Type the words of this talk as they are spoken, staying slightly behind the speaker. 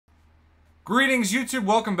Greetings, YouTube.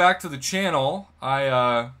 Welcome back to the channel.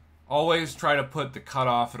 I always try to put the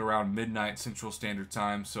cutoff at around midnight Central Standard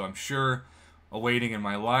Time, so I'm sure awaiting in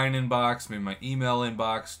my line inbox, maybe my email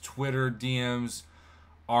inbox, Twitter DMs,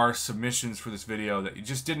 are submissions for this video that you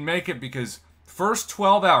just didn't make it because first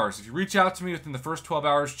 12 hours, if you reach out to me within the first 12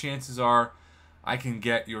 hours, chances are I can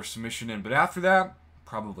get your submission in. But after that,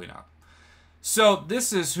 probably not. So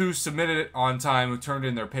this is who submitted it on time, who turned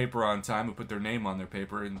in their paper on time, who put their name on their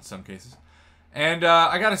paper in some cases. And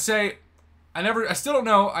I gotta say, I still don't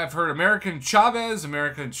know. I've heard American Chavez.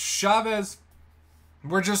 We're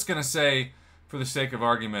just gonna say, for the sake of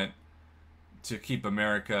argument, to keep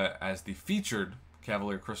America as the featured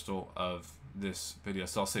Cavalier Crystal of this video.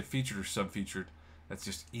 So I'll say featured or sub-featured. That's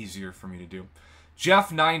just easier for me to do.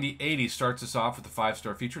 Jeff9080 starts us off with a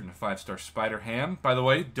 5-star featured and a 5-star Spider Ham. By the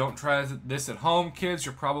way, don't try this at home, kids.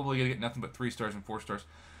 You're probably gonna get nothing but 3 stars and 4 stars.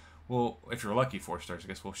 Well, if you're lucky, 4 stars. I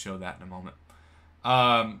guess we'll show that in a moment.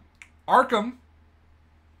 Arkham,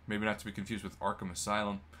 maybe not to be confused with Arkham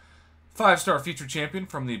Asylum, 5-star featured champion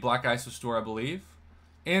from the Black ISO store, I believe.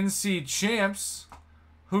 NC Champs,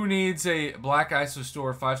 who needs a Black ISO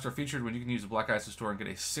store 5-star featured when you can use the Black ISO store and get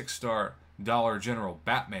a 6-star Dollar General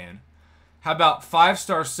Batman? How about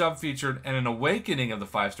 5-star sub-featured and an awakening of the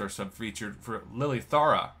 5-star sub-featured for Lily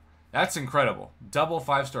Thara? That's incredible. Double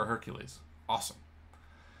 5-star Hercules. Awesome.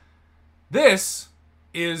 This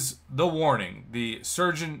is the warning, the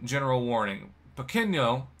Surgeon General warning.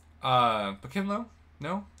 Pequeno,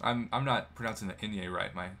 no, I'm not pronouncing the Inye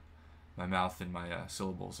right. My mouth and my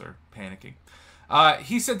syllables are panicking.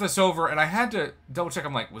 He sent this over, and I had to double check.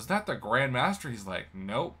 I'm like, was that the Grandmaster? He's like,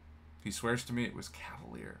 nope. He swears to me it was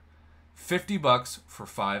Cavalier. $50 for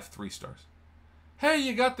 5 3-stars. Hey,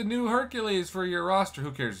 you got the new Hercules for your roster.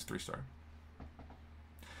 Who cares? It's 3-star.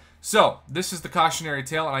 So, this is the cautionary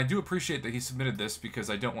tale, and I do appreciate that he submitted this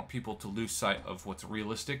because I don't want people to lose sight of what's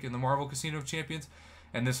realistic in the Marvel Casino of Champions,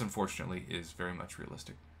 and this, unfortunately, is very much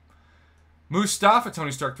realistic. Mustafa,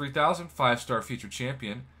 Tony Stark 3000, 5-star featured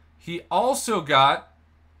champion. He also got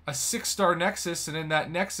a 6-star Nexus, and in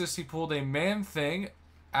that Nexus, he pulled a Man-Thing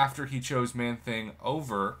after he chose Man-Thing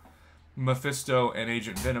over Mephisto and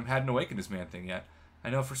Agent Venom. Hadn't awakened his Man-Thing yet.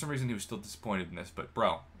 I know for some reason he was still disappointed in this, but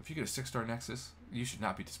bro, if you get a 6-star Nexus, you should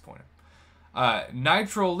not be disappointed.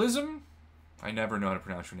 Nitrolism, I never know how to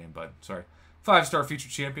pronounce your name, bud. Sorry. 5-star featured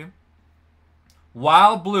champion.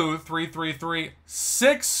 Wild Blue 333,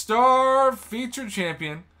 6-star featured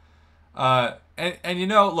champion. And you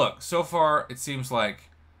know, look, so far it seems like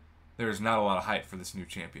there's not a lot of hype for this new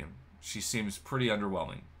champion. She seems pretty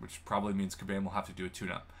underwhelming, which probably means Kabam will have to do a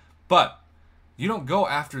tune-up. But you don't go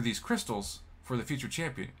after these crystals for the featured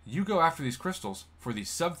champion. You go after these crystals for the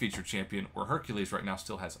sub-featured champion, where Hercules right now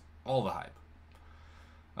still has all the hype.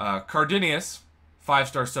 Cardinius,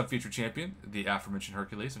 5-star sub-featured champion, the aforementioned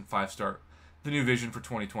Hercules, and 5-star the new Vision for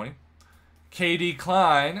 2020. KD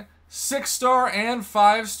Klein, 6-star and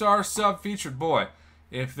 5-star sub-featured. Boy,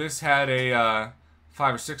 if this had a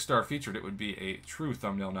 5 or 6-star featured, it would be a true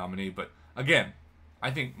thumbnail nominee. But again,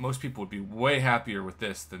 I think most people would be way happier with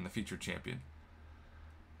this than the featured champion.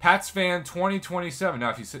 Pats fan 2027. Now,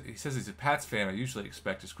 if he says he's a Pats fan, I usually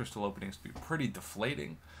expect his crystal openings to be pretty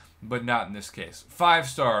deflating, but not in this case.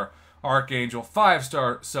 5-star Archangel,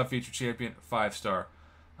 5-star sub-feature champion, 5-star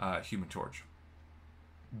Human Torch.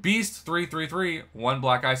 Beast 333, 1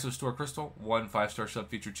 Black ISO store crystal, 1 5-star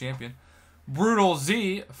sub-featured champion. Brutal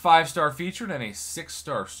Z, 5-star featured and a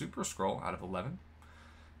 6-star Super Scroll out of 11.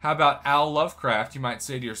 How about Al Lovecraft? You might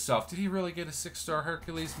say to yourself, did he really get a 6-star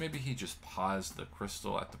Hercules? Maybe he just paused the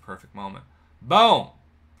crystal at the perfect moment. Boom!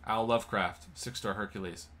 Al Lovecraft, 6-star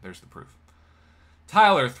Hercules. There's the proof.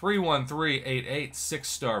 Tyler, 31388,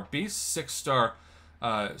 6-star Beast, 6-star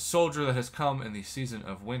Soldier that has come in the season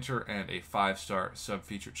of winter, and a 5-star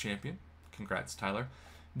sub-featured champion. Congrats, Tyler.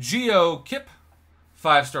 Geo Kip,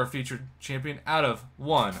 5-star featured champion out of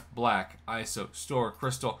 1 Black ISO store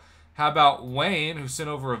crystal. How about Wayne, who sent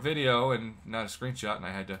over a video and not a screenshot, and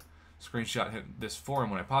I had to screenshot this for him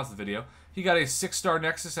when I paused the video. He got a 6-star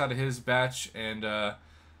Nexus out of his batch, and I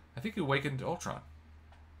think he awakened Ultron.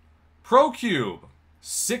 ProCube,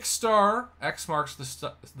 6-star X marks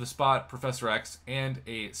the spot, Professor X, and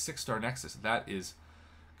a 6-star Nexus. That is,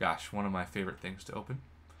 gosh, one of my favorite things to open.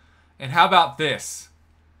 And how about this?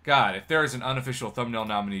 God, if there is an unofficial thumbnail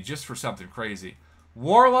nominee just for something crazy.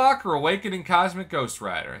 Warlock or Awakening Cosmic Ghost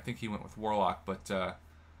Rider? I think he went with Warlock, but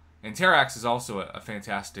and Terrax is also a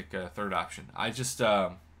fantastic third option. I just,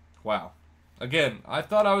 wow. Again, I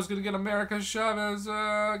thought I was going to get America Chavez.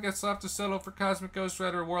 I guess I'll have to settle for Cosmic Ghost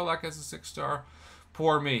Rider. Warlock as a 6-star.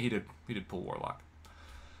 Poor me. He did pull Warlock.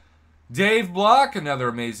 Dave Block, another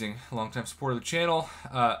amazing longtime supporter of the channel.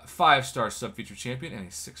 5-star sub-feature champion and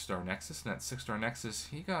a 6-star Nexus. And that 6-star Nexus,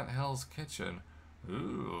 he got Hell's Kitchen.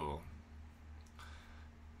 Ooh.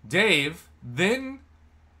 Dave then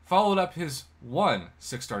followed up his one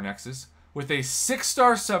 6-star Nexus with a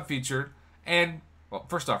 6-star sub-featured and, well,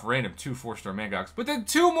 first off, random 2 4-star Mangogs, but then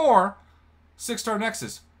 2 more 6-star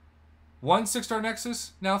Nexus. 1 6-star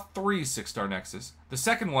Nexus, now 3 6-star Nexus. The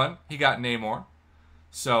second one, he got Namor.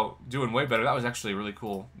 So, doing way better. That was actually really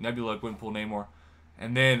cool. Nebula, Gwenpool, Namor.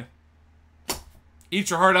 And then, eat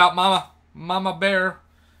your heart out, Mama. Mama Bear.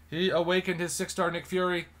 He awakened his 6-star Nick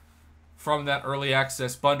Fury from that early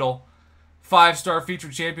access bundle. 5-star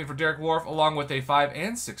featured champion for Derek Wharf, along with a 5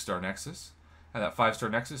 and 6-star Nexus. And that 5-star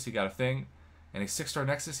Nexus, he got a thing. And a 6-star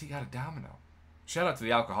Nexus, he got a Domino. Shout out to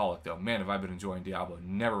the Alcoholic, though. Man, have I been enjoying Diablo.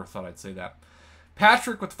 Never thought I'd say that.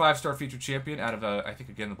 Patrick with the 5-star featured champion out of, I think,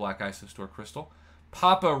 again, the Black ISO store Crystal.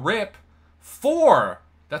 Papa Rip, 4.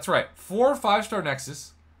 That's right, 4 5-star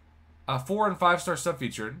Nexus, a 4 and 5-star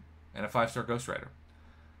sub-featured, and a 5-star Ghost Rider.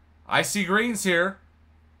 I see Greens here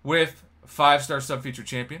with 5-star sub-featured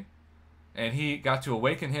champion, and he got to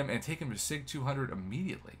awaken him and take him to Sig 200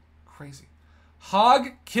 immediately. Crazy.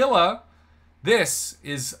 Hog Killa, this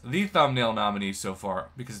is the thumbnail nominee so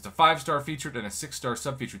far because it's a 5-star featured and a 6-star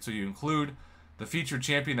sub-featured, so you include the featured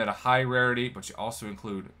champion at a high rarity, but you also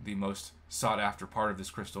include the most sought-after part of this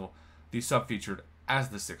crystal, the sub-featured, as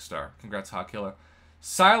the 6-star. Congrats, Hakilla.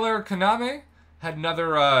 Siler Kaname had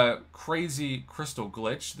another crazy crystal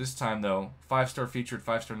glitch. This time, though, 5-star featured,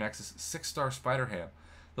 5-star Nexus, 6-star Spider-Ham.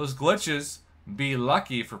 Those glitches be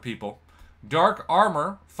lucky for people. Dark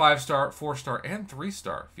Armor, 5-star, 4-star, and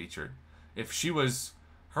 3-star featured. If she was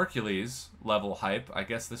Hercules level hype, I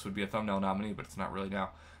guess this would be a thumbnail nominee, but it's not really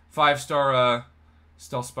now. 5-star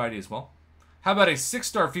Stealth Spidey as well. How about a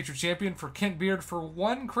 6-star featured champion for Kent Beard for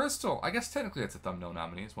 1 crystal? I guess technically that's a thumbnail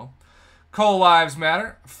nominee as well. Cole Lives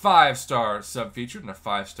Matter, 5-star sub-featured and a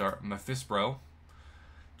 5-star Mephispro.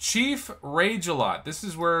 Chief Rage-A-Lot. This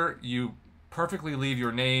is where you perfectly leave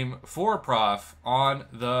your name for Prof on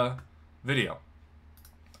the video.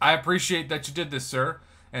 I appreciate that you did this, sir.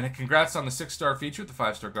 And congrats on the 6-star feature, the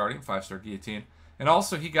 5-star Guardian, 5-star Guillotine. And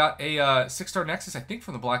also, he got a 6-star Nexus, I think,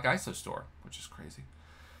 from the Black ISO store, which is crazy.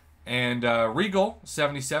 And Regal,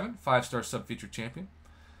 77, 5-star sub-featured champion.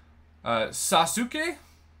 Sasuke?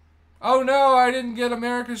 Oh no, I didn't get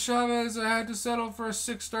America Chavez. I had to settle for a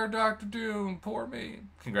 6-star Doctor Doom. Poor me.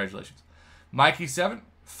 Congratulations. Mikey, 7,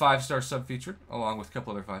 5-star sub-featured, along with a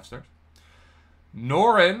couple other 5-stars.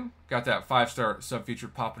 Norin got that 5-star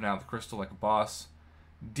sub-featured popping out of the crystal like a boss.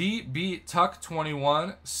 DB Tuck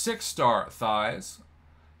 21, 6-star Thighs,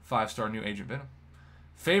 5-star New Agent Venom.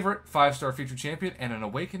 Favorite 5-star featured champion and an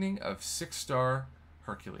awakening of 6-star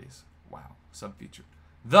Hercules. Wow, sub-featured.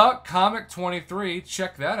 The Comic 23,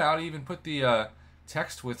 check that out. He even put the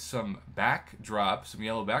text with some backdrop, some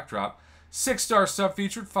yellow backdrop. 6-star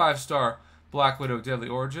sub-featured, 5-star Black Widow Deadly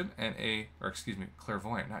Origin, and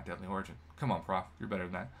Clairvoyant, not Deadly Origin. Come on, Prof, you're better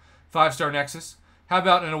than that. 5-star Nexus. How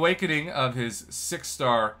about an awakening of his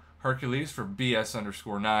 6-star Hercules for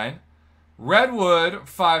BS_9? Redwood,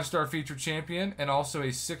 5-star featured champion, and also a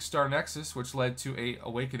 6-star Nexus, which led to a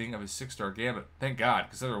awakening of his 6-star Gambit. Thank God,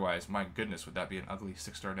 because otherwise, my goodness, would that be an ugly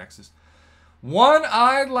 6-star Nexus.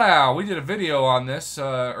 One-Eyed Lao. We did a video on this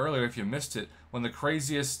earlier, if you missed it, when the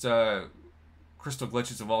craziest crystal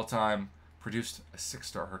glitches of all time produced a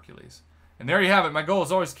 6-star Hercules. And there you have it. My goal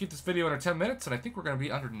is always to keep this video under 10 minutes, and I think we're going to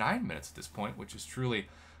be under 9 minutes at this point, which is truly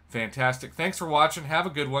fantastic. Thanks for watching. Have a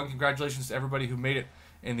good one. Congratulations to everybody who made it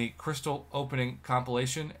in the Crystal opening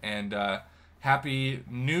compilation, and happy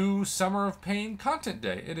new Summer of Pain content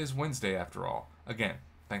day. It is Wednesday after all. Again,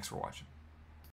 thanks for watching.